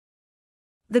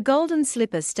The Golden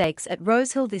Slipper Stakes at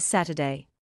Rosehill this Saturday.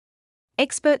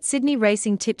 Expert Sydney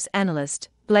Racing Tips Analyst,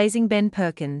 Blaazing Ben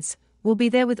Perkins, will be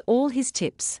there with all his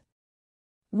tips.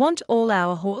 Want all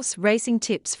our horse racing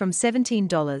tips from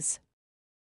 $17?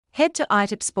 Head to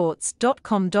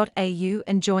iTipsports.com.au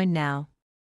and join now.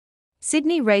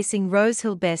 Sydney Racing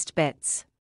Rosehill Best Bets.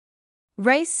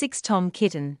 Race 6 Tom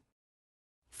KITTEN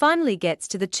finally gets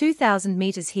to the 2,000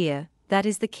 metres here, that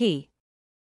is the key.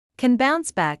 Can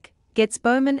bounce back, gets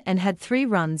Bowman and had 3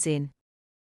 runs in.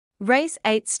 Race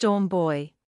 8 Storm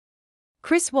Boy.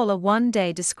 Chris Waller one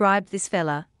day described this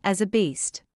fella as a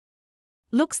beast.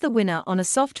 Looks the winner on a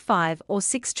soft 5 or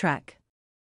 6 track.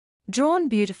 Drawn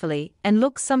beautifully and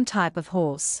looks some type of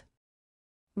horse.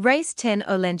 Race 10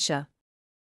 OLENTIA.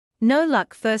 No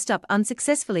luck first up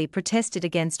unsuccessfully protested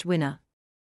against winner.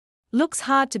 Looks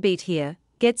hard to beat here,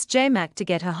 gets J-Mac to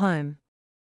get her home.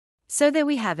 So there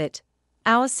we have it,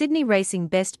 our Sydney Racing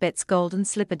Best Bets Golden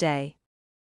Slipper Day.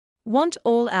 Want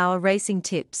all our racing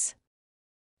tips?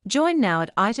 Join now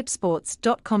at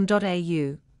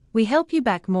iTipsports.com.au. We help you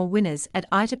back more winners at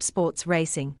iTipsports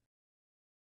Racing.